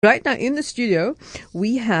Right now in the studio,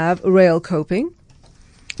 we have Rael Coping.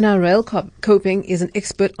 Now, Rael Coping is an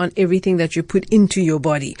expert on everything that you put into your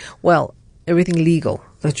body. Well, everything legal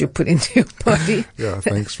that you put into your body. Yeah,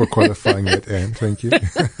 thanks for qualifying that, Anne. Thank you.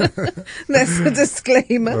 That's a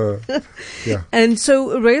disclaimer. Yeah. And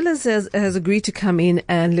so Rael has agreed to come in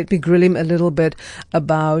and let me grill him a little bit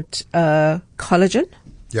about collagen.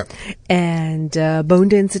 Yeah. And bone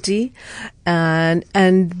density.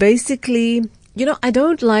 And basically, you know, I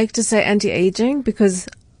don't like to say anti-aging because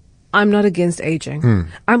I'm not against aging.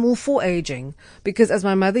 I'm all for aging because, as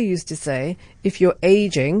my mother used to say, if you're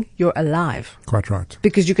aging, you're alive. Quite right.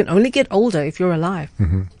 Because you can only get older if you're alive,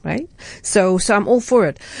 right? So I'm all for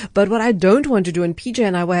it. But what I don't want to do, and PJ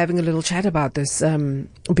and I were having a little chat about this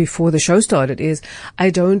before the show started, is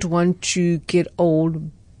I don't want to get old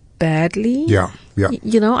badly. Yeah.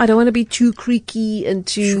 You know, I don't want to be too creaky and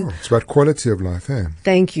too... Sure. It's about quality of life, eh?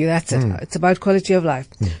 Thank you. That's it. It's about quality of life.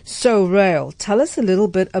 So, Rael, tell us a little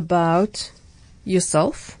bit about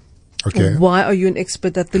yourself. Okay. Why are you an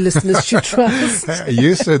expert that the listeners should trust?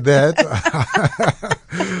 You said that.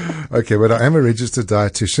 Okay, but I am a registered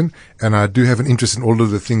dietitian and I do have an interest in all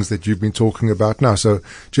of the things that you've been talking about now. So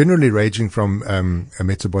generally ranging from a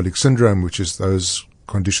metabolic syndrome, which is those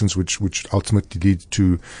conditions which ultimately lead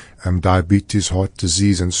to diabetes, heart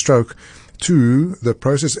disease and stroke, to the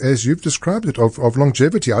process as you've described it of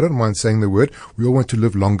longevity. I don't mind saying the word. We all want to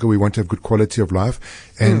live longer. We want to have good quality of life.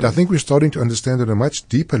 And I think we're starting to understand at a much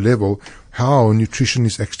deeper level how nutrition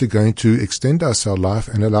is actually going to extend our cell life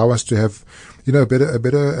and allow us to have, you know,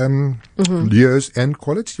 better years and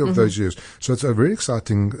quality of those years. So it's a very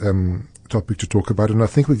exciting topic to talk about, and I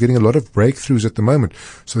think we're getting a lot of breakthroughs at the moment.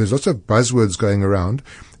 So there's lots of buzzwords going around,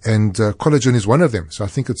 and collagen is one of them. So I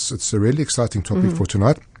think it's a really exciting topic for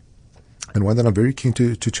tonight, and one that I'm very keen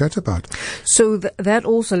to chat about. So that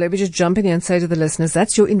also, let me just jump in here and say to the listeners,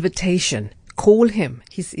 that's your invitation. Call him.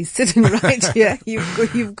 He's sitting right here.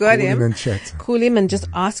 You've got him. Call him and chat. Call him and just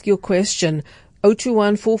ask your question.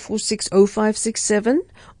 021-446-0567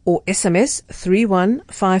 or SMS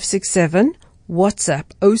 31567. WhatsApp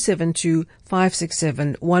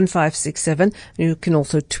 072-567-1567. You can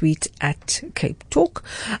also tweet at Cape Talk.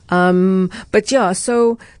 But yeah,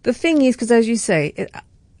 so the thing is, because as you say,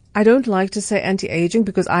 I don't like to say anti-aging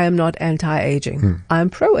because I am not anti-aging. I'm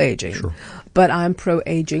pro-aging. Sure. But I'm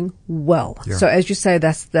pro-aging well. Yeah. So as you say,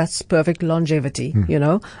 that's perfect longevity, you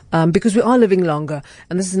know, because we are living longer.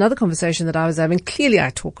 And this is another conversation that I was having. Clearly I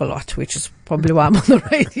talk a lot, which is probably why I'm on the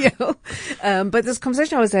radio. But this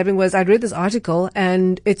conversation I was having was I'd read this article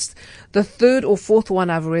and it's the third or fourth one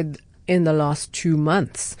I've read in the last 2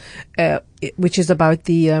 months, which is about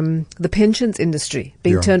the pensions industry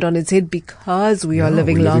being turned on its head because we are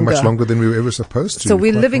living longer. Much longer than we were ever supposed to. So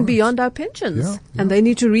we're living beyond our pensions. And they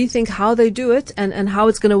need to rethink how they do it and how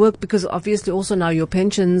it's going to work, because obviously also now your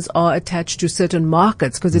pensions are attached to certain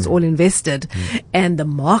markets because it's all invested and the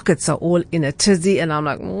markets are all in a tizzy, and I'm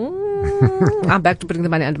like, I'm back to putting the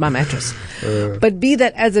money under my mattress. But be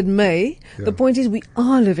that as it may, the point is we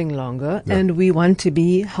are living longer and we want to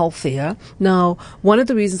be healthier. Now, one of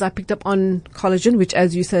the reasons I picked up on collagen, which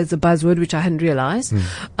as you said is a buzzword, which I hadn't realized,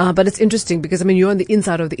 but it's interesting because, I mean, you're on the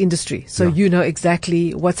inside of the industry, so you know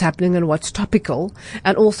exactly what's happening and what's topical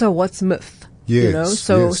and also what's myth. Yes, you know,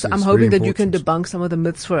 so I'm hoping that you can debunk some of the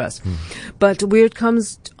myths for us. But where it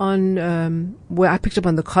comes on, where I picked up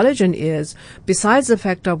on the collagen is, besides the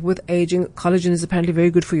fact of with aging, collagen is apparently very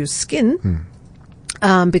good for your skin.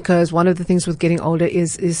 Because one of the things with getting older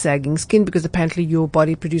is sagging skin, because apparently your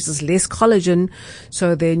body produces less collagen,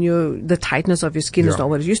 so then the tightness of your skin is not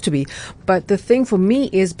what it used to be. But the thing for me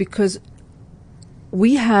is because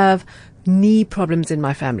we have knee problems in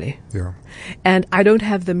my family. And I don't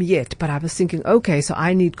have them yet, but I was thinking, okay, so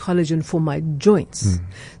I need collagen for my joints.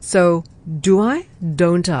 So do I?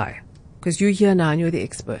 Don't I? Because you're here now and you're the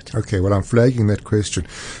expert. Okay, well, I'm flagging that question.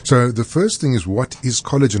 So the first thing is, what is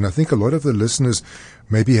collagen? I think a lot of the listeners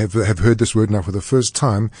maybe have heard this word now for the first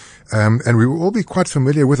time, and we will all be quite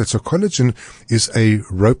familiar with it. So collagen is a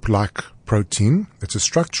rope-like protein. It's a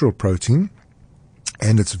structural protein.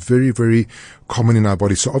 And it's very, very common in our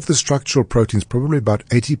body. So of the structural proteins, probably about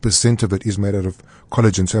 80% of it is made out of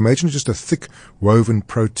collagen. So imagine just a thick woven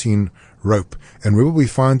protein rope. And where will we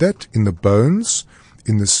find that? In the bones,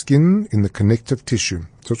 in the skin, in the connective tissue.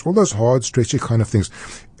 So it's all those hard, stretchy kind of things.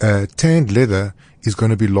 Tanned leather is going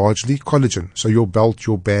to be largely collagen. So your belt,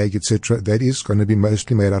 your bag, etc., that is going to be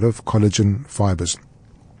mostly made out of collagen fibers.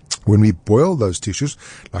 When we boil those tissues,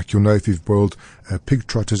 like you'll know if you've boiled pig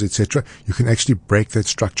trotters, etc., you can actually break that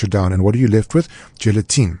structure down. And what are you left with?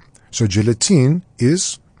 Gelatin. So gelatin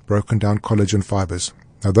is broken down collagen fibers.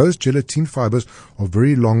 Now, those gelatine fibers are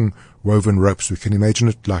very long woven ropes. We can imagine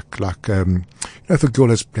it like if a girl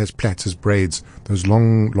has plaits, has braids, those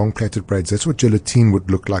long plaited braids. That's what gelatine would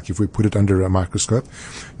look like if we put it under a microscope.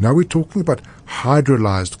 Now we're talking about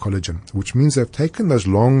hydrolyzed collagen, which means they've taken those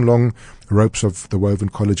long ropes of the woven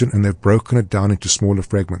collagen and they've broken it down into smaller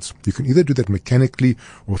fragments. You can either do that mechanically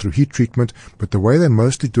or through heat treatment, but the way they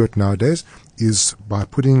mostly do it nowadays is by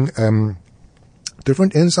putting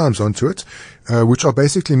different enzymes onto it, which are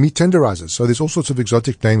basically meat tenderizers. So there's all sorts of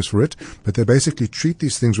exotic names for it, but they basically treat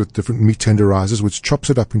these things with different meat tenderizers, which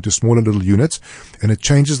chops it up into smaller little units, and it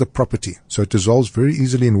changes the property. So it dissolves very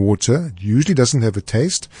easily in water. It usually doesn't have a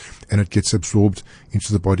taste, and it gets absorbed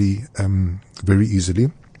into the body very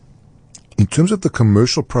easily. In terms of the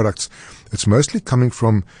commercial products, it's mostly coming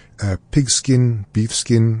from pig skin, beef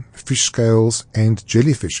skin, fish scales, and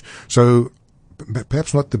jellyfish. So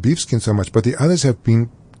perhaps not the beef skin so much, but the others have been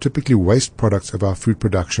typically waste products of our food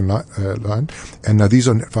production line. And now these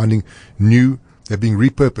are finding new, they're being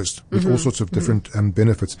repurposed with all sorts of different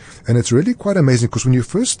benefits. And it's really quite amazing because when you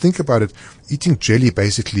first think about it, eating jelly,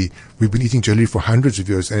 basically, we've been eating jelly for hundreds of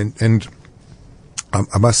years. And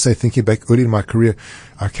I must say, thinking back early in my career,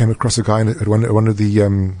 I came across a guy at one of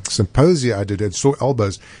the symposia I did at Sore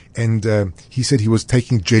Elbows, and he said he was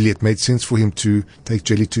taking jelly. It made sense for him to take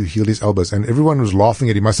jelly to heal his elbows, and everyone was laughing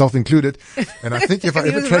at him, myself included. And I think if I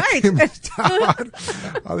ever track him down,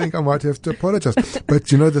 I think I might have to apologize. But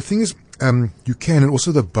the thing is, you can, and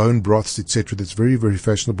also the bone broths, etc. That's very, very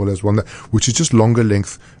fashionable as well, which is just longer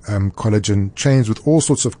length collagen chains with all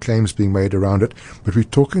sorts of claims being made around it. But we're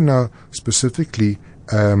talking now specifically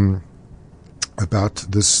about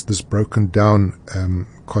this broken down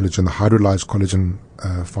collagen, the hydrolyzed collagen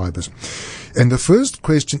fibers. And the first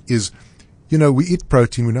question is, we eat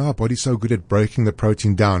protein. We know our body's so good at breaking the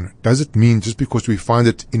protein down. Does it mean just because we find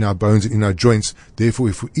it in our bones and in our joints, therefore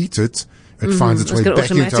if we eat it, it finds its way back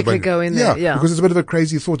into our body? Go in there. Yeah, because it's a bit of a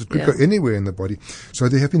crazy thought. It could go anywhere in the body. So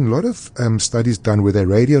there have been a lot of studies done where they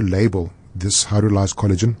radio label this hydrolyzed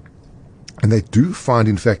collagen. And they do find,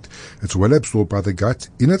 in fact, it's well absorbed by the gut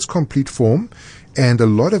in its complete form. And a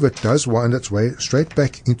lot of it does wind its way straight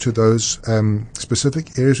back into those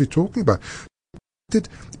specific areas we're talking about. It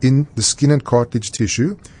in the skin and cartilage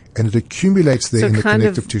tissue, and it accumulates there in the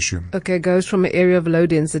connective tissue. Okay, goes from an area of low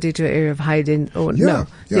density to an area of high density.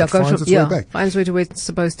 Finds where it's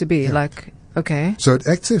supposed to be. Yeah. Okay. So it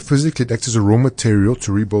acts physically, it acts as a raw material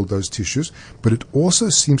to rebuild those tissues, but it also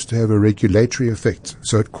seems to have a regulatory effect.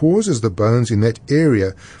 So it causes the bones in that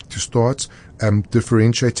area to start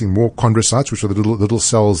differentiating more chondrocytes, which are the little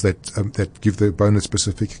cells that give the bone its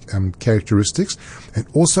specific characteristics, and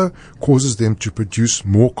also causes them to produce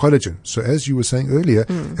more collagen. So as you were saying earlier,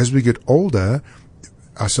 as we get older,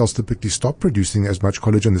 our cells typically stop producing as much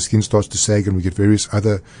collagen. The skin starts to sag, and we get various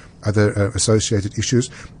other associated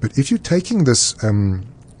issues. But if you're taking this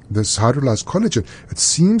hydrolyzed collagen, it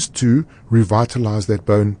seems to revitalize that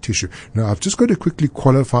bone tissue. Now, I've just got to quickly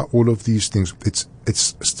qualify all of these things.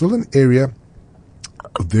 It's still an area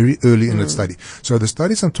very early in its study. So the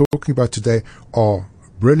studies I'm talking about today are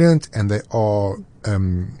brilliant, and they are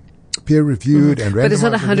peer-reviewed and randomized. But it's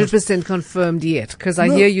not 100% confirmed yet, because I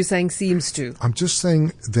hear you saying seems to. I'm just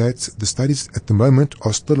saying that the studies at the moment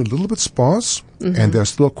are still a little bit sparse, and they're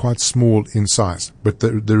still quite small in size. But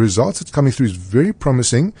the results that's coming through is very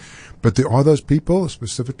promising. But there are those people,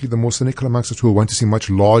 specifically the more cynical amongst us, who will want to see much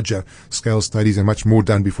larger scale studies and much more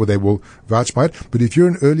done before they will vouch by it. But if you're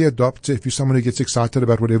an early adopter, if you're someone who gets excited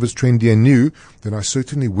about whatever's trendy and new, then I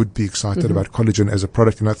certainly would be excited about collagen as a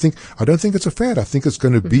product. And I don't think it's a fad. I think it's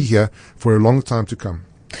going to be here for a long time to come.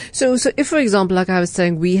 So if, for example, like I was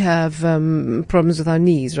saying, we have problems with our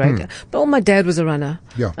knees, right? But my dad was a runner,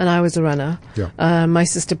 and I was a runner. Yeah. My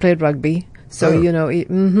sister played rugby. So,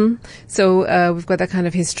 so we've got that kind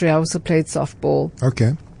of history. I also played softball.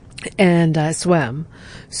 Okay. And I swam.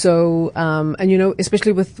 So, and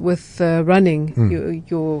especially with running,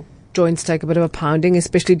 your joints take a bit of a pounding,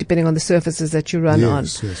 especially depending on the surfaces that you run on.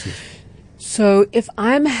 Yes. So if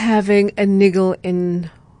I'm having a niggle in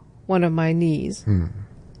one of my knees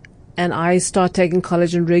and I start taking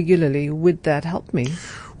collagen regularly, would that help me?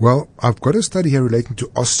 Well, I've got a study here relating to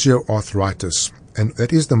osteoarthritis. And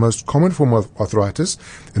that is the most common form of arthritis,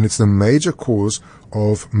 and it's the major cause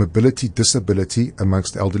of mobility disability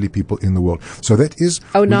amongst elderly people in the world. So that is...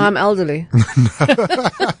 Oh, now I'm elderly.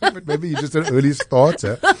 But maybe you're just an early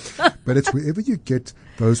starter. But it's wherever you get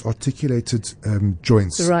those articulated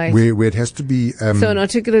joints, right, where it has to be... so an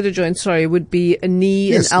articulated joint, would be a knee,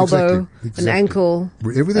 yes, an elbow, exactly. an ankle,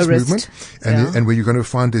 wherever there's a wrist. movement, and where you're going to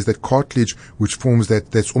find is that cartilage which forms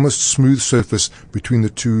that's almost smooth surface between the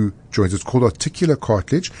two joints. It's called articular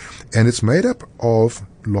cartilage, and it's made up of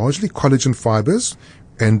largely collagen fibers,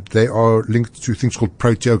 and they are linked to things called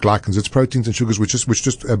proteoglycans. It's proteins and sugars which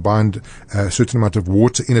just bind a certain amount of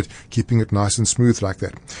water in it, keeping it nice and smooth like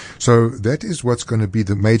that. So that is what's going to be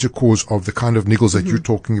the major cause of the kind of niggles that you're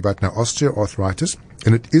talking about now, osteoarthritis,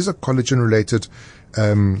 and it is a collagen-related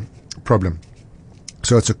problem.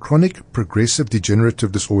 So it's a chronic progressive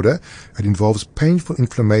degenerative disorder. It involves painful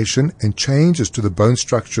inflammation and changes to the bone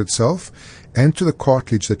structure itself and to the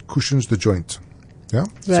cartilage that cushions the joint. Yeah.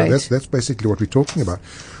 Right. So that's basically what we're talking about.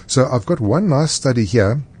 So I've got one nice study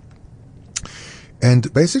here.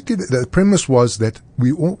 And basically the premise was that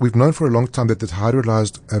we've known for a long time that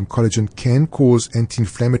hydrolyzed collagen can cause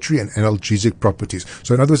anti-inflammatory and analgesic properties.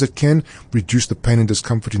 So in other words, it can reduce the pain and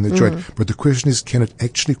discomfort in the joint. But the question is, can it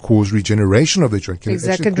actually cause regeneration of the joint? Can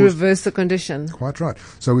exactly, it reverse the condition. Quite right.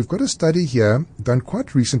 So we've got a study here done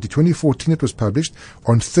quite recently, 2014 it was published,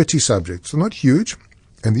 on 30 subjects. So not huge.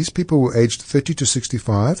 And these people were aged 30 to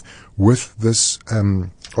 65 with this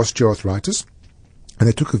osteoarthritis. And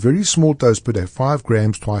they took a very small dose per day, 5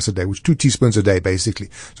 grams twice a day, which 2 teaspoons a day, basically.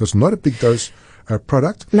 So it's not a big dose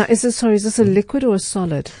product. Now, is this a liquid or a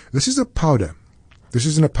solid? This is a powder. This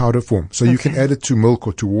is in a powder form. So you can add it to milk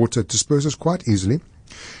or to water. It disperses quite easily.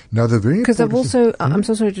 Now, the very because I've also, I'm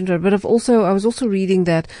so sorry to interrupt, but I was also reading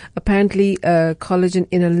that apparently collagen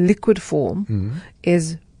in a liquid form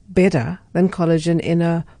is better than collagen in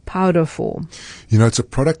a powder form. You know, it's a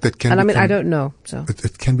product that can... And I don't know. So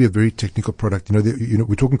it can be a very technical product. You know,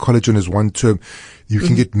 we're talking collagen as one term. You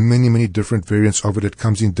can get many, many different variants of it. It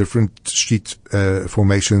comes in different sheet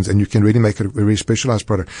formations, and you can really make it a very specialized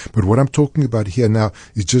product. But what I'm talking about here now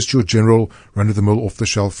is just your general run-of-the-mill,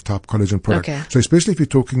 off-the-shelf type collagen product. Okay. So especially if you're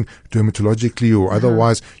talking dermatologically or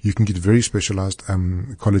otherwise, you can get very specialized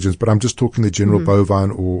collagens. But I'm just talking the general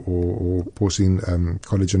bovine or porcine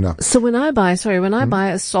collagen now. So when I buy a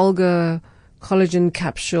Solgar collagen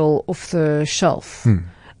capsule off the shelf,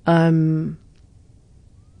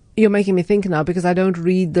 you're making me think now, because I don't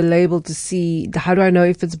read the label to see how do I know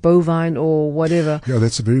if it's bovine or whatever. Yeah,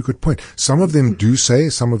 that's a very good point. Some of them do say,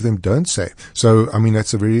 some of them don't say. So, I mean,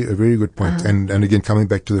 that's a very good point. And again, coming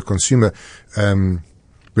back to the consumer,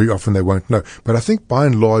 very often they won't know. But I think by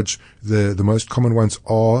and large, the most common ones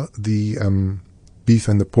are the beef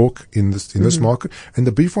and the pork in this market. And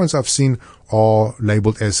the beef ones I've seen are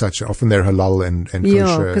labeled as such. Often they're halal and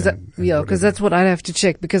kosher. Because that's what I'd have to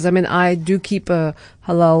check, because I mean, I do keep a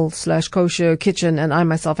halal/kosher kitchen, and I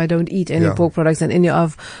don't eat any pork products. And any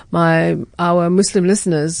of our Muslim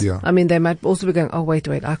listeners, I mean, they might also be going, oh, wait,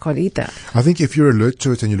 I can't eat that. I think if you're alert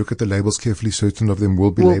to it and you look at the labels carefully, certain of them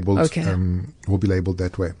will be labeled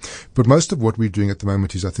that way. But most of what we're doing at the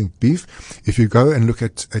moment is, I think, beef. If you go and look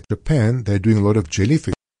at Japan, they're doing a lot of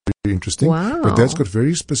jellyfish. Very interesting. Wow. But that's got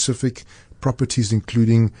very specific properties,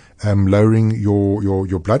 including lowering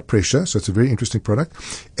your blood pressure. So it's a very interesting product.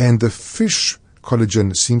 And the fish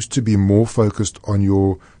collagen seems to be more focused on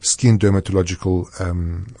your skin dermatological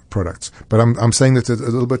products. But I'm saying that it's a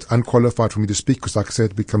little bit unqualified for me to speak, because, like I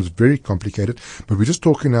said, it becomes very complicated. But we're just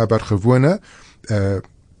talking now about gewone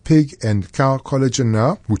pig and cow collagen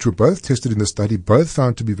now, which were both tested in the study, both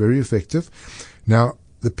found to be very effective. Now,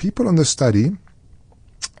 the people on the study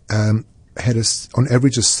had on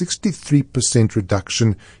average a 63%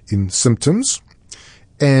 reduction in symptoms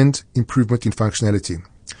and improvement in functionality.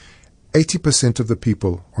 80% of the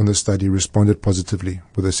people on the study responded positively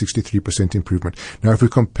with a 63% improvement. Now, if we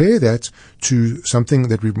compare that to something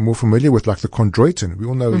that we're more familiar with, like the chondroitin, we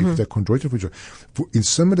all know if they're chondroitin. In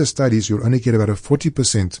similar studies, you'll only get about a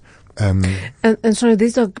 40%. And sorry,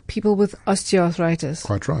 these are people with osteoarthritis.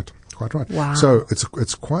 Quite right. Wow. So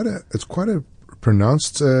it's quite a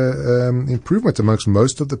pronounced improvement amongst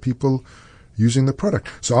most of the people using the product.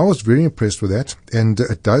 So I was very impressed with that, and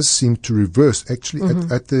it does seem to reverse, actually,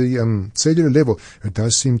 at the cellular level, it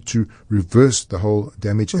does seem to reverse the whole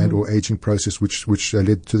damage and or aging process which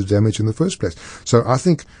led to the damage in the first place. So I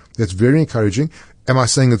think that's very encouraging. Am I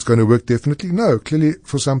saying it's going to work? Definitely no. Clearly,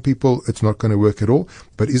 for some people, it's not going to work at all.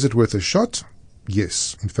 But is it worth a shot?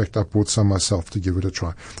 Yes. In fact, I bought some myself to give it a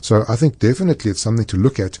try. So I think definitely it's something to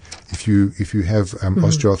look at if you have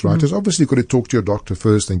osteoarthritis. Obviously, you've got to talk to your doctor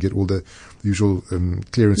first and get all the usual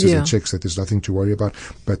clearances and checks that there's nothing to worry about.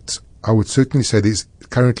 But I would certainly say there's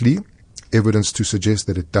currently evidence to suggest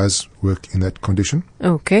that it does work in that condition.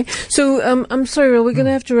 Okay. So, I'm sorry, Ral, we're going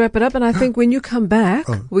to have to wrap it up. And I think when you come back,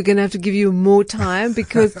 we're going to have to give you more time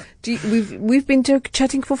because we've been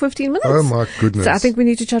chatting for 15 minutes. Oh, my goodness. So I think we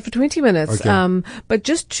need to chat for 20 minutes. Okay. But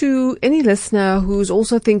just to any listener who's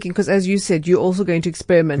also thinking, because as you said, you're also going to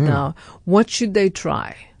experiment now, what should they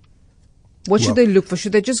try? What should they look for?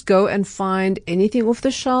 Should they just go and find anything off the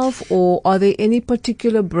shelf, or are there any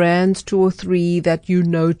particular brands, 2 or 3, that you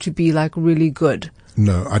know to be like really good?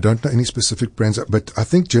 No, I don't know any specific brands, but I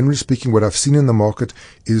think generally speaking, what I've seen in the market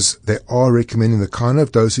is they are recommending the kind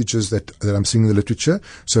of dosages that I'm seeing in the literature.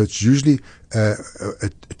 So it's usually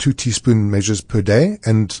 2 teaspoon measures per day,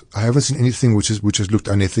 and I haven't seen anything which has looked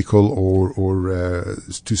unethical or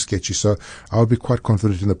too sketchy. So I would be quite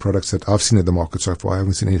confident in the products that I've seen in the market so far. I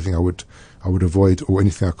haven't seen anything I would avoid, or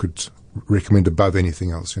anything I could recommend above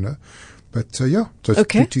anything else, But so it's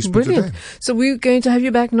okay, 2 teaspoons brilliant. a day. So we're going to have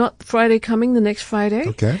you back not Friday coming, the next Friday.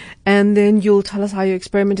 Okay. And then you'll tell us how your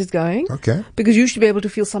experiment is going. Okay. Because you should be able to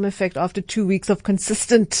feel some effect after 2 weeks of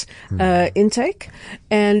consistent intake.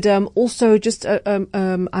 And also just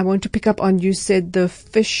I want to pick up on, you said the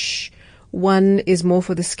fish one is more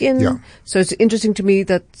for the skin. Yeah. So it's interesting to me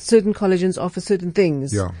that certain collagens offer certain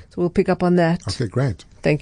things. Yeah. So we'll pick up on that. Okay, great. Thank you.